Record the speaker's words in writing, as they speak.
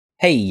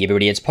Hey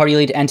everybody, it's Party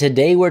Elite, and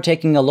today we're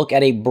taking a look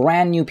at a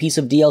brand new piece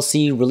of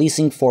DLC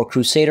releasing for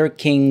Crusader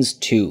Kings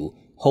 2,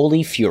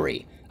 Holy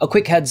Fury. A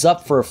quick heads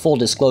up for full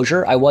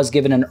disclosure, I was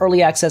given an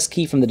early access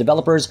key from the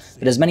developers,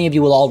 but as many of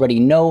you will already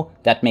know,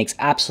 that makes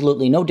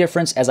absolutely no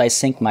difference as I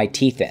sink my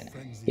teeth in.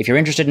 If you're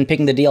interested in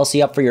picking the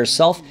DLC up for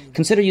yourself,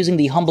 consider using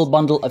the Humble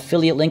Bundle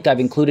affiliate link I've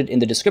included in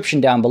the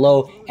description down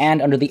below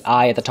and under the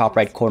eye at the top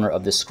right corner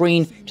of the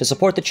screen to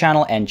support the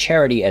channel and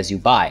charity as you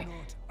buy.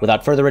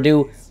 Without further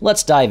ado,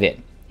 let's dive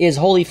in. Is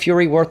Holy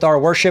Fury worth our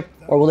worship,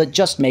 or will it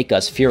just make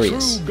us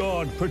furious? True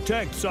God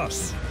protects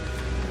us.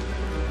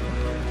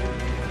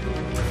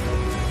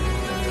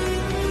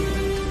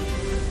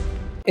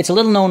 It's a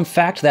little-known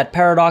fact that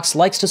Paradox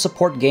likes to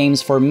support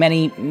games for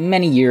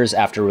many years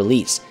after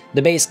release.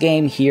 The base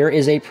game here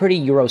is a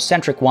pretty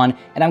Eurocentric one,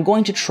 and I'm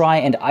going to try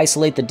and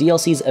isolate the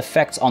DLC's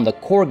effects on the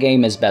core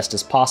game as best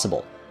as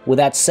possible. With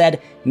that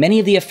said, many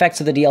of the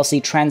effects of the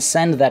DLC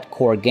transcend that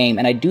core game,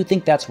 and I do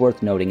think that's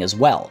worth noting as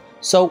well.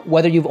 So,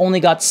 whether you've only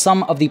got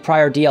some of the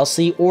prior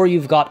DLC or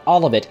you've got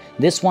all of it,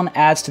 this one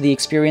adds to the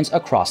experience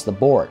across the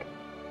board.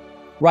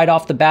 Right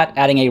off the bat,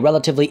 adding a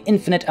relatively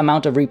infinite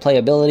amount of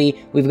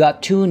replayability, we've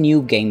got two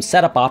new game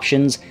setup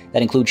options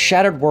that include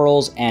Shattered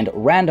Worlds and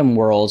Random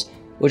Worlds,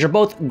 which are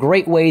both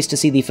great ways to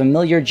see the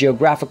familiar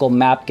geographical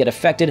map get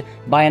affected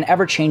by an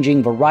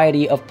ever-changing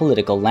variety of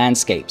political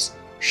landscapes.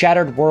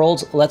 Shattered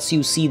Worlds lets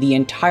you see the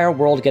entire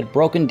world get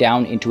broken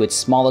down into its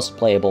smallest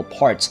playable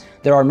parts.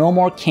 There are no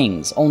more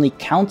kings, only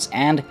counts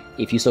and,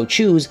 if you so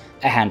choose,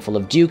 a handful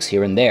of dukes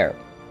here and there.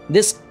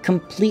 This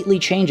completely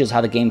changes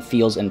how the game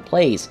feels and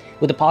plays.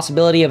 With the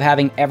possibility of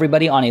having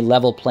everybody on a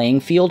level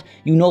playing field,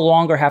 you no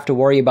longer have to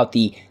worry about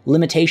the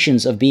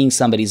limitations of being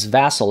somebody's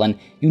vassal, and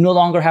you no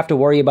longer have to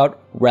worry about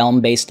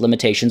realm-based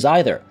limitations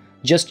either.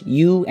 Just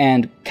you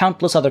and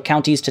countless other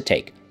counties to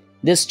take.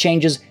 This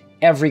changes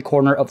every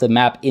corner of the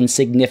map in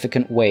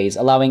significant ways,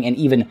 allowing and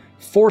even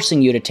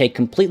forcing you to take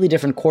completely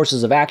different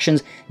courses of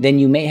actions than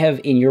you may have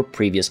in your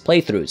previous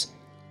playthroughs.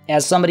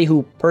 As somebody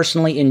who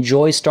personally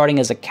enjoys starting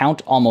as a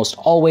count almost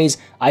always,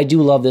 I do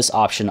love this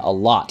option a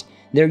lot.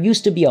 There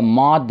used to be a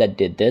mod that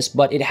did this,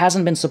 but it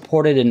hasn't been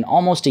supported in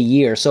almost a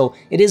year, so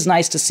it is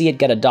nice to see it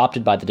get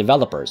adopted by the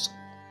developers.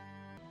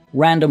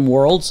 Random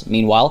Worlds,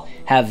 meanwhile,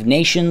 have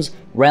nations,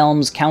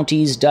 realms,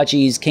 counties,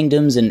 duchies,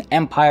 kingdoms, and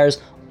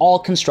empires all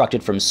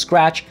constructed from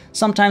scratch,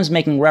 sometimes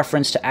making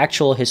reference to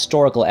actual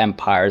historical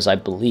empires, I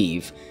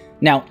believe.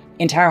 Now,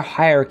 entire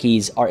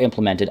hierarchies are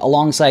implemented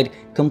alongside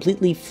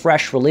completely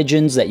fresh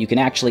religions that you can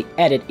actually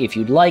edit if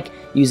you'd like,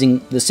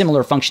 using the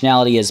similar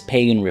functionality as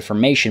Pagan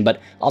Reformation,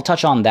 but I'll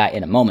touch on that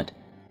in a moment.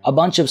 A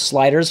bunch of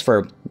sliders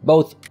for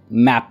both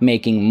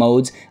map-making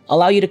modes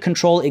allow you to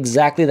control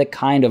exactly the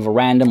kind of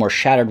random or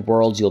shattered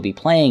worlds you'll be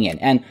playing in,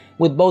 and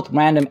with both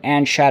random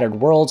and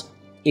shattered worlds,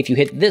 if you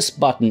hit this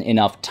button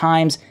enough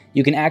times,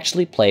 you can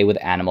actually play with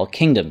animal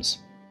kingdoms.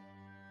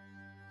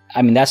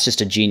 I mean, that's just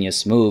a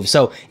genius move.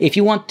 So if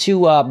you want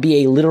to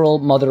be a literal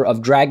mother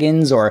of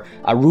dragons or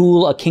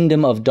rule a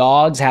kingdom of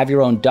dogs, have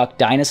your own duck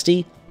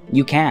dynasty,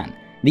 you can.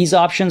 These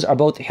options are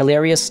both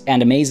hilarious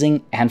and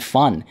amazing and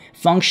fun.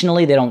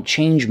 Functionally, they don't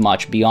change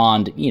much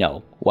beyond,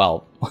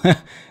 well,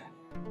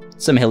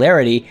 some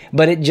hilarity,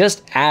 but it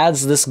just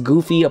adds this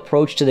goofy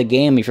approach to the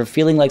game if you're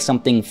feeling like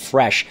something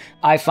fresh.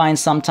 I find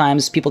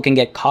sometimes people can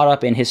get caught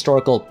up in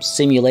historical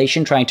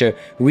simulation trying to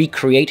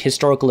recreate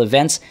historical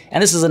events,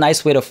 and this is a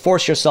nice way to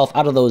force yourself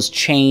out of those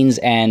chains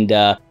and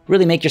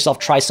really make yourself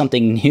try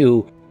something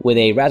new with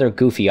a rather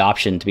goofy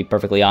option, to be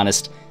perfectly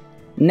honest.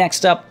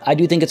 Next up, I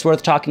do think it's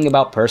worth talking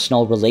about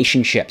personal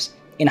relationships.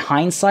 In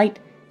hindsight,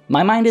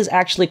 my mind is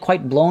actually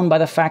quite blown by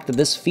the fact that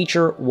this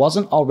feature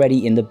wasn't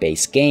already in the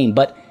base game,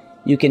 but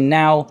you can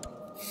now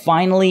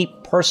finally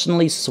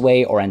personally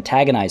sway or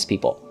antagonize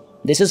people.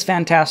 This is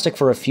fantastic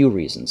for a few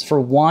reasons. For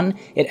one,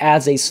 it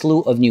adds a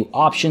slew of new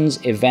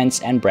options,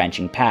 events, and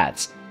branching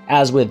paths.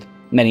 As with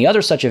many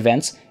other such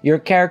events, your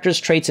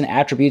character's traits and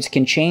attributes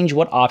can change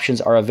what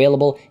options are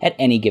available at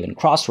any given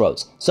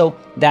crossroads, so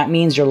that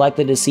means you're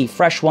likely to see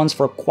fresh ones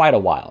for quite a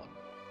while.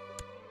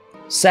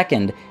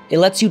 Second, it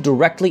lets you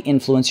directly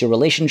influence your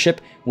relationship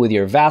with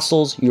your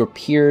vassals, your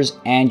peers,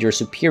 and your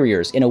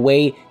superiors in a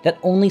way that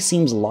only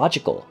seems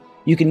logical.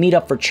 You can meet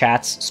up for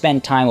chats,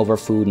 spend time over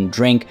food and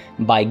drink,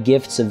 buy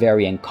gifts of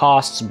varying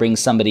costs, bring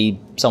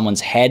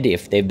someone's head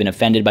if they've been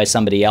offended by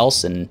somebody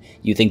else and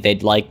you think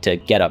they'd like to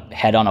get a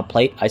head on a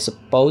plate, I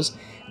suppose.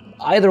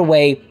 Either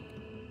way,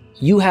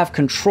 you have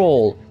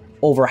control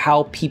over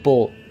how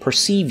people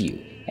perceive you,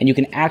 and you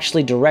can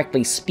actually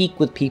directly speak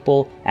with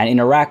people and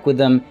interact with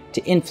them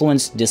to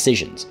influence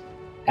decisions.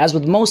 As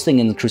with most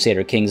things in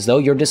Crusader Kings, though,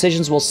 your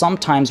decisions will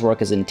sometimes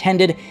work as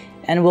intended,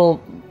 and will,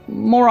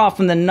 more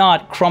often than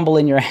not, crumble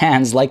in your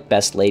hands like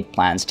best-laid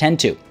plans tend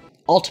to.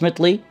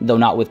 Ultimately, though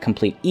not with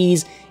complete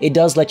ease, it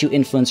does let you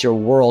influence your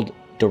world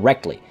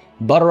directly.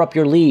 butter up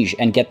your liege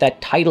and get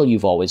that title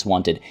you've always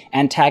wanted,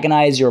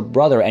 antagonize your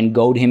brother and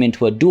goad him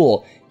into a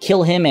duel,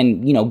 kill him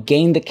and,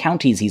 gain the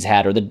counties he's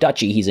had or the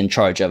duchy he's in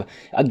charge of,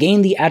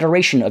 gain the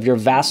adoration of your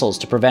vassals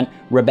to prevent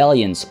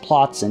rebellions,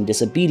 plots, and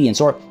disobedience,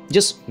 or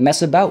just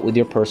mess about with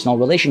your personal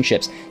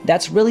relationships.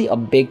 That's really a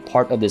big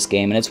part of this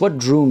game, and it's what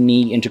drew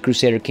me into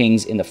Crusader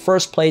Kings in the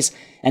first place,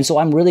 and so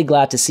I'm really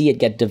glad to see it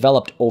get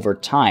developed over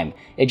time.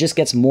 It just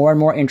gets more and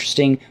more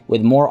interesting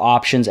with more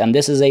options, and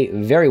this is a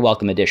very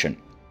welcome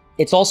addition.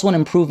 It's also an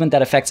improvement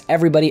that affects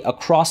everybody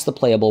across the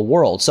playable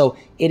world, so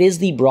it is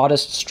the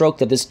broadest stroke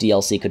that this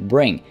DLC could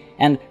bring.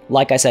 And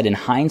like I said, in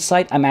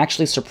hindsight, I'm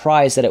actually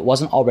surprised that it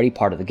wasn't already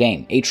part of the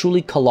game, a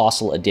truly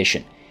colossal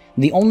addition.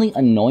 The only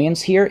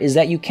annoyance here is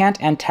that you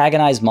can't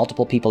antagonize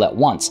multiple people at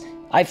once.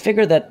 I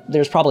figure that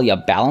there's probably a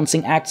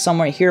balancing act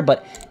somewhere here,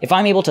 but if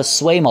I'm able to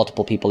sway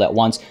multiple people at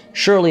once,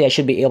 surely I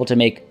should be able to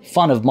make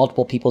fun of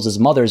multiple people's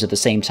mothers at the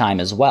same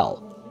time as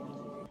well.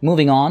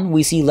 Moving on,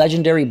 we see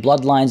Legendary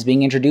Bloodlines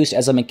being introduced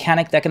as a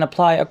mechanic that can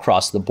apply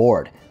across the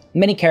board.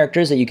 Many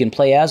characters that you can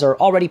play as are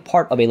already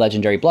part of a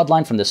Legendary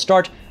Bloodline from the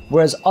start,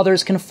 whereas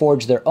others can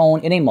forge their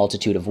own in a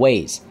multitude of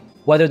ways.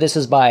 Whether this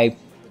is by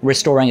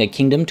restoring a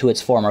kingdom to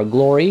its former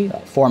glory,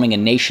 forming a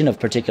nation of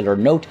particular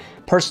note,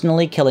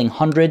 personally killing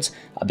hundreds,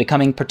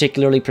 becoming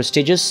particularly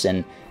prestigious,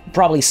 and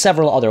probably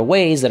several other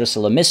ways that are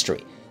still a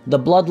mystery. The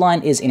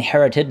bloodline is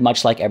inherited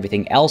much like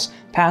everything else,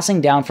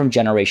 passing down from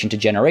generation to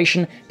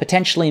generation,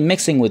 potentially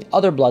mixing with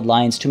other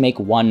bloodlines to make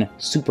one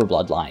super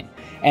bloodline.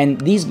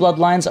 And these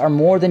bloodlines are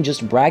more than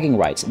just bragging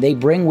rights, they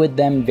bring with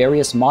them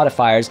various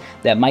modifiers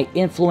that might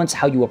influence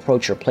how you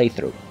approach your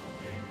playthrough.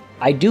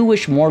 I do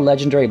wish more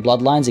Legendary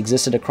Bloodlines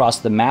existed across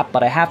the map,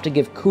 but I have to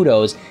give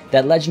kudos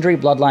that Legendary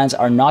Bloodlines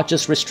are not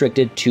just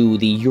restricted to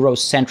the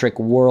Eurocentric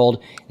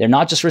world, they're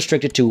not just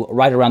restricted to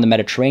right around the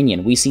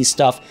Mediterranean. We see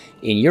stuff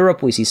in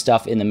Europe, we see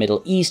stuff in the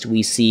Middle East,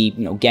 we see,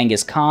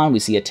 Genghis Khan, we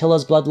see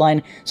Attila's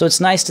bloodline, so it's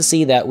nice to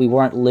see that we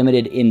weren't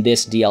limited in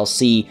this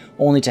DLC,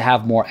 only to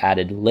have more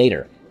added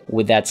later.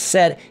 With that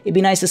said, it'd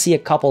be nice to see a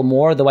couple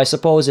more, though I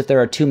suppose if there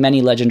are too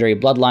many Legendary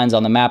Bloodlines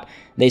on the map,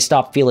 they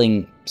stop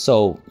feeling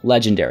so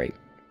legendary.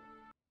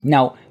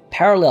 Now,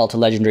 parallel to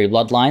Legendary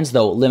Bloodlines,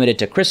 though limited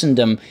to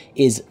Christendom,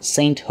 is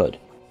Sainthood.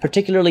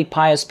 Particularly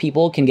pious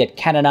people can get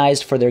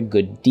canonized for their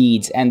good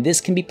deeds, and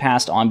this can be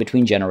passed on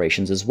between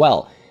generations as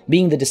well.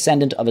 Being the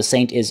descendant of a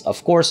saint is,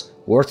 of course,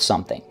 worth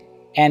something.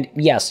 And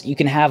yes, you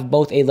can have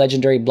both a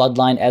Legendary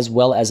Bloodline as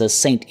well as a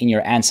saint in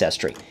your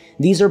ancestry.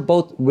 These are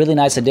both really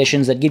nice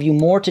additions that give you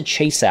more to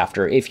chase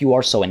after if you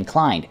are so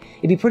inclined.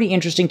 It'd be pretty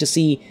interesting to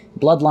see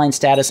bloodline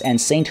status and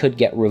sainthood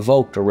get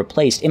revoked or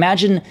replaced.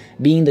 Imagine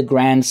being the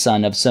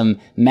grandson of some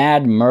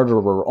mad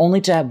murderer, only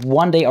to have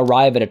one day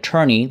arrive at a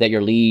tourney that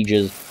your liege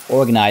is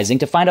organizing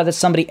to find out that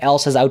somebody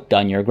else has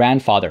outdone your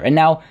grandfather, and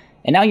now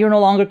you're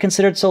no longer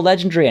considered so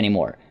legendary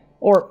anymore.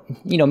 Or,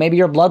 maybe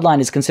your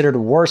bloodline is considered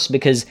worse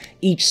because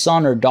each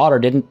son or daughter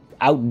didn't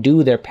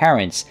outdo their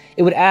parents.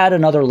 It would add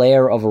another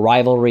layer of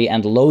rivalry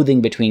and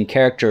loathing between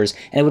characters,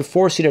 and it would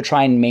force you to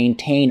try and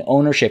maintain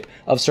ownership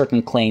of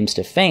certain claims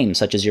to fame,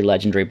 such as your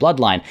Legendary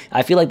Bloodline.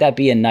 I feel like that'd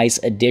be a nice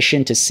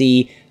addition to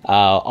see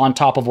on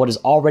top of what is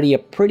already a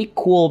pretty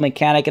cool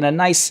mechanic, and a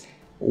nice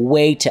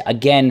way to,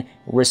 again,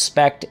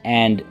 respect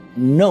and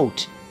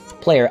note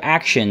player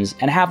actions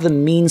and have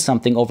them mean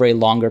something over a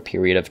longer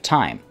period of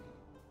time.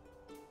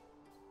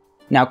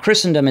 Now,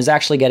 Christendom is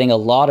actually getting a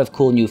lot of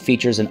cool new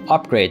features and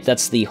upgrades.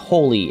 That's the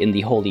Holy in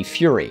the Holy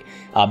Fury.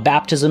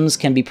 Baptisms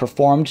can be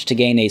performed to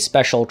gain a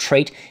special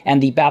trait,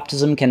 and the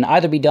baptism can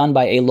either be done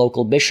by a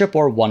local bishop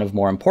or one of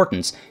more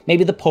importance.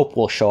 Maybe the Pope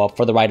will show up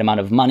for the right amount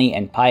of money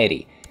and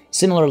piety.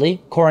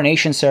 Similarly,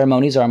 coronation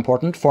ceremonies are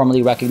important,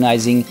 formally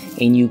recognizing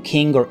a new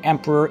king or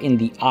emperor in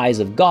the eyes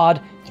of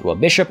God through a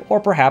bishop or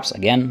perhaps,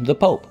 again, the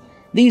Pope.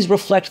 These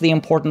reflect the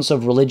importance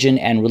of religion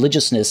and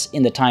religiousness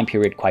in the time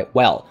period quite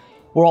well.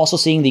 We're also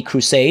seeing the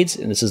Crusades,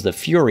 and this is the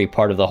Fury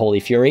part of the Holy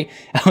Fury.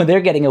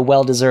 They're getting a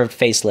well-deserved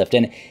facelift,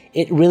 and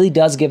it really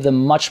does give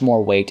them much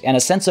more weight and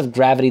a sense of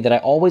gravity that I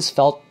always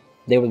felt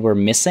they were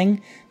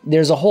missing.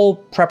 There's a whole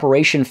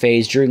preparation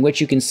phase during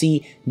which you can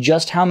see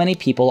just how many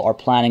people are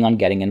planning on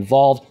getting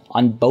involved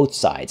on both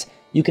sides.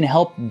 You can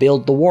help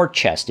build the war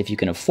chest if you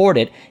can afford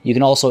it. You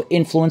can also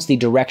influence the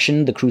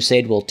direction the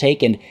crusade will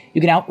take, and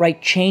you can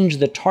outright change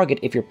the target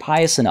if you're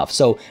pious enough.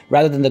 So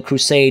rather than the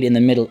crusade in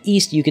the Middle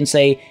East, you can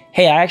say,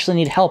 hey, I actually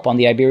need help on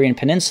the Iberian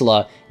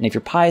Peninsula, and if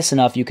you're pious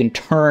enough, you can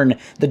turn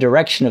the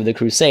direction of the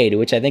crusade,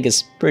 which I think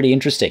is pretty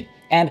interesting.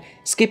 And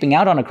skipping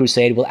out on a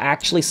crusade will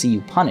actually see you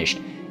punished.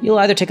 You'll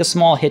either take a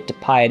small hit to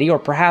piety or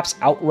perhaps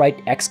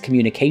outright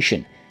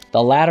excommunication.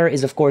 The latter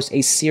is, of course,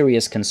 a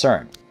serious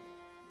concern.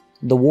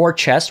 The war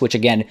chest, which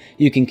again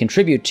you can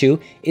contribute to,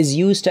 is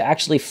used to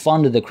actually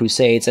fund the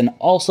Crusades and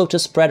also to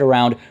spread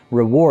around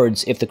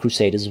rewards if the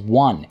Crusade is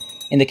won.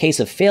 In the case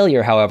of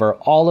failure, however,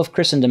 all of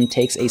Christendom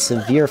takes a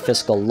severe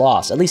fiscal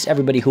loss, at least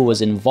everybody who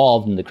was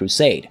involved in the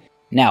Crusade.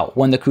 Now,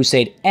 when the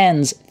Crusade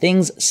ends,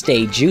 things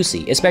stay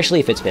juicy, especially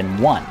if it's been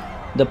won.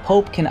 The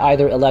Pope can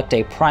either elect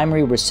a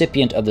primary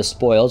recipient of the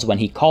spoils when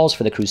he calls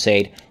for the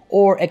Crusade,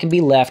 or it can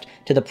be left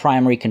to the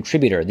primary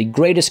contributor, the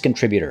greatest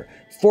contributor,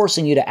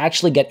 forcing you to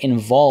actually get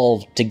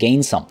involved to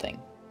gain something.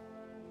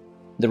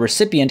 The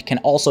recipient can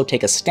also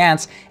take a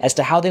stance as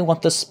to how they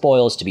want the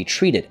spoils to be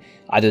treated.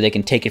 Either they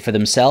can take it for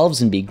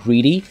themselves and be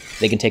greedy,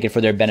 they can take it for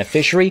their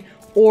beneficiary,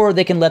 or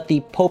they can let the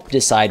Pope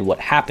decide what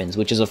happens,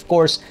 which is of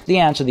course the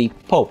answer the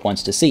Pope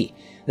wants to see.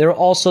 There are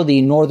also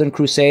the Northern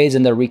Crusades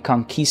and the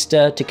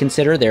Reconquista to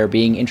consider. They're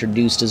being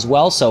introduced as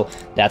well, so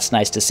that's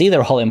nice to see.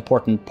 They're all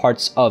important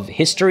parts of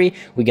history.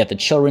 We get the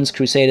Children's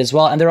Crusade as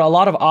well, and there are a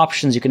lot of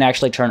options you can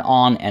actually turn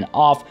on and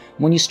off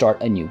when you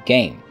start a new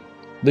game.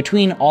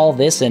 Between all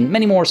this and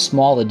many more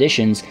small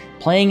additions,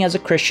 playing as a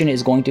Christian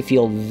is going to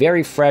feel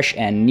very fresh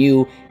and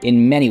new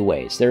in many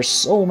ways. There's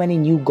so many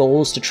new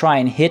goals to try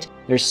and hit,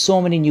 there's so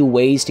many new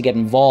ways to get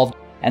involved,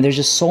 and there's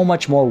just so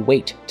much more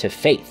weight to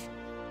faith.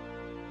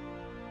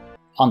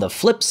 On the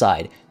flip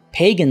side,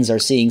 pagans are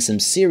seeing some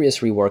serious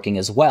reworking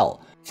as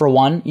well. For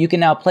one, you can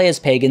now play as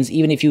pagans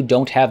even if you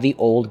don't have the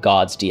Old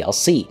Gods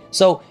DLC.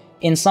 So,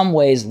 in some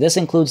ways, this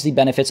includes the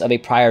benefits of a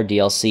prior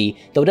DLC,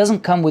 though it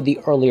doesn't come with the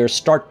earlier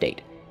start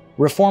date.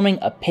 Reforming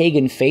a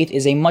pagan faith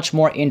is a much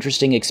more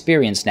interesting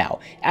experience now.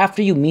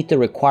 After you meet the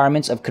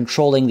requirements of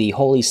controlling the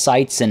holy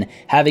sites and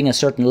having a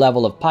certain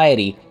level of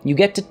piety, you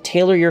get to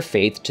tailor your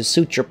faith to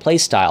suit your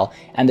playstyle,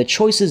 and the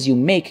choices you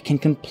make can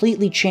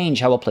completely change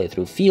how a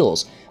playthrough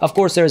feels. Of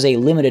course, there's a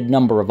limited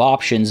number of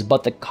options,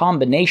 but the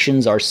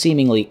combinations are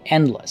seemingly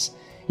endless.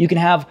 You can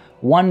have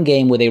one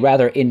game with a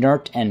rather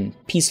inert and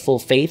peaceful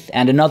faith,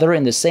 and another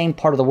in the same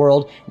part of the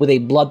world with a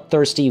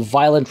bloodthirsty,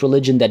 violent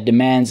religion that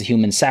demands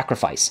human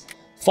sacrifice.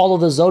 Follow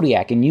the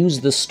zodiac and use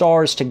the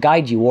stars to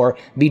guide you, or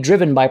be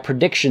driven by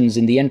predictions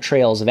in the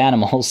entrails of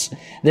animals.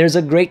 There's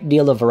a great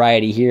deal of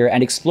variety here,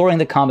 and exploring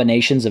the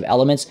combinations of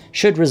elements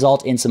should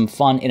result in some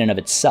fun in and of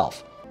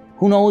itself.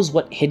 Who knows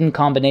what hidden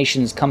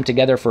combinations come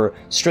together for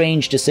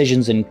strange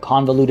decisions and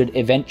convoluted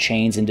event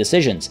chains and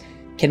decisions?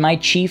 Can my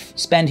chief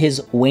spend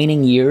his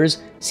waning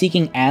years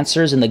seeking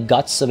answers in the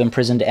guts of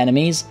imprisoned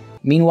enemies?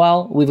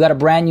 Meanwhile, we've got a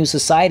brand new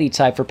society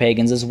type for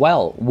pagans as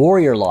well,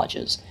 warrior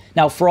lodges.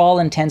 Now, for all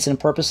intents and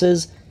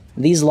purposes,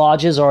 these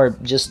lodges are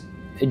just,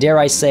 dare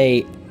I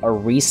say, a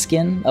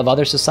reskin of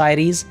other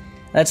societies.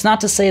 That's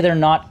not to say they're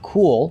not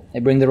cool,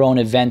 they bring their own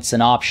events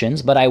and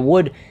options, but I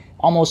would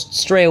almost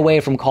stray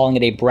away from calling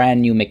it a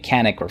brand new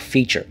mechanic or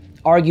feature.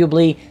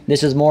 Arguably,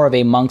 this is more of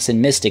a monks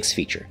and mystics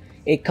feature.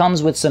 It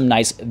comes with some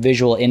nice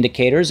visual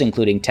indicators,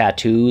 including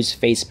tattoos,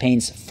 face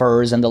paints,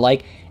 furs, and the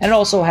like, and it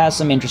also has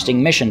some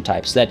interesting mission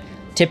types that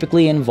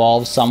typically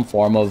involve some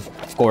form of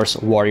course,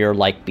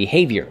 warrior-like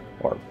behavior,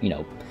 or,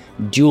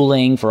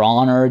 dueling for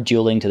honor,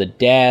 dueling to the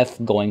death,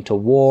 going to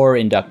war,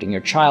 inducting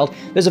your child.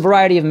 There's a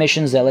variety of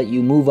missions that let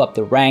you move up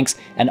the ranks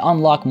and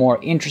unlock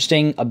more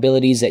interesting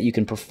abilities that you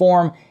can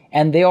perform,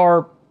 and they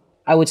are,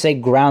 I would say,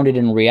 grounded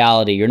in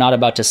reality. You're not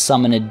about to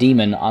summon a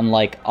demon,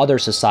 unlike other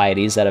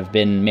societies that have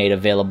been made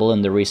available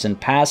in the recent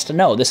past.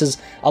 No, this is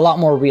a lot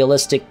more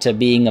realistic to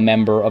being a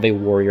member of a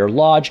warrior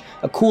lodge.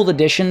 A cool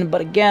addition,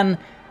 but again,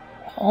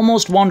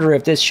 almost wonder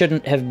if this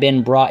shouldn't have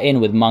been brought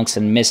in with monks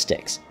and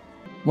mystics.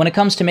 When it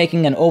comes to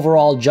making an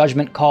overall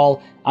judgment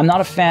call, I'm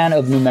not a fan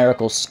of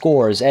numerical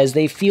scores, as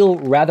they feel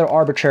rather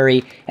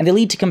arbitrary and they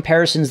lead to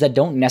comparisons that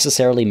don't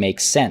necessarily make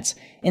sense.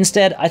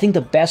 Instead, I think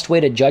the best way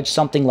to judge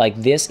something like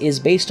this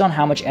is based on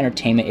how much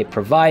entertainment it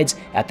provides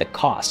at the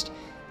cost.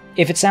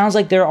 If it sounds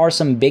like there are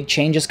some big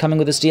changes coming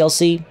with this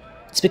DLC,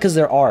 it's because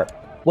there are.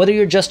 Whether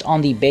you're just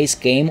on the base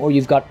game or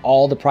you've got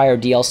all the prior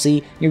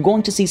DLC, you're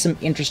going to see some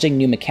interesting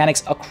new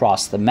mechanics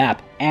across the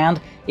map,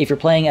 and if you're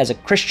playing as a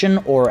Christian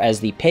or as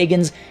the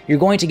pagans, you're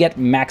going to get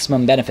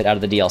maximum benefit out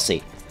of the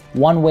DLC.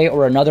 One way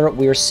or another,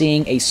 we are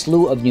seeing a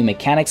slew of new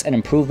mechanics and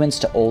improvements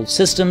to old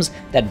systems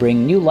that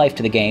bring new life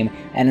to the game,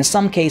 and in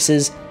some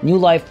cases, new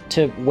life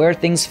to where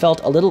things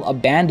felt a little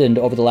abandoned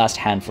over the last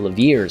handful of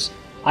years.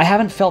 I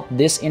haven't felt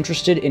this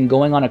interested in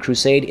going on a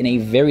crusade in a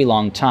very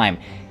long time.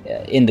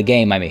 In the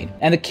game, I mean.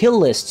 And the kill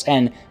lists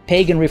and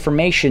Pagan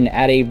Reformation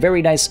add a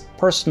very nice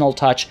personal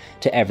touch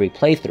to every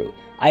playthrough.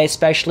 I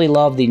especially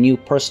love the new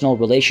personal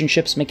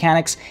relationships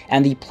mechanics,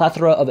 and the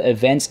plethora of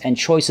events and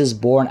choices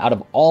born out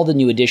of all the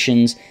new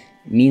additions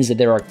means that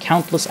there are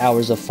countless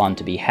hours of fun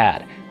to be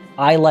had.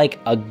 I like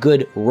a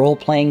good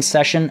role-playing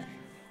session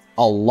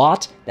a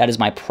lot. That is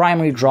my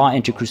primary draw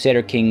into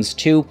Crusader Kings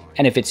 2,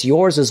 and if it's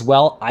yours as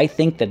well, I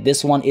think that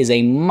this one is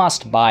a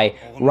must-buy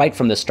right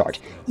from the start.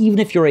 Even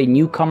if you're a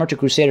newcomer to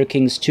Crusader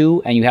Kings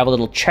 2 and you have a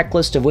little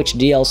checklist of which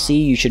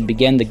DLC you should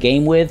begin the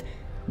game with,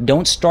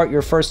 don't start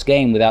your first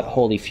game without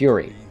Holy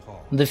Fury.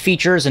 The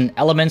features and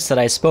elements that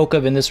I spoke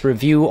of in this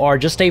review are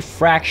just a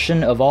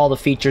fraction of all the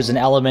features and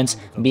elements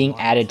being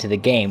added to the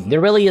game. There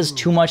really is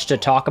too much to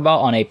talk about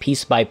on a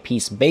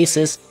piece-by-piece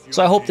basis,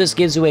 so I hope this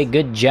gives you a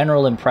good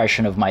general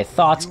impression of my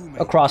thoughts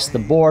across the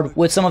board,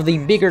 with some of the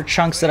bigger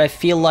chunks that I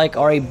feel like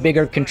are a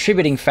bigger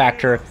contributing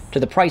factor to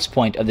the price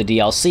point of the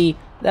DLC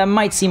that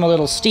might seem a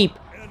little steep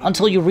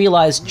until you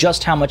realize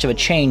just how much of a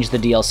change the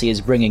DLC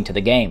is bringing to the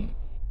game.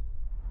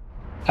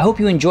 I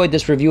hope you enjoyed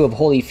this review of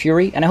Holy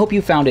Fury, and I hope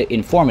you found it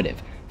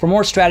informative. For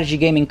more strategy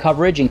gaming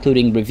coverage,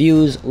 including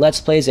reviews,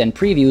 let's plays, and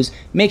previews,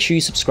 make sure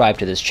you subscribe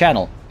to this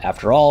channel.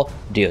 After all,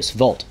 Deus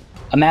Vult.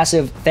 A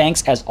massive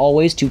thanks, as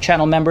always, to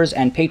channel members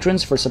and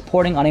patrons for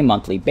supporting on a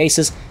monthly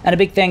basis, and a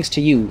big thanks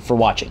to you for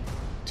watching.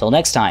 Till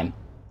next time,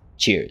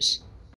 cheers.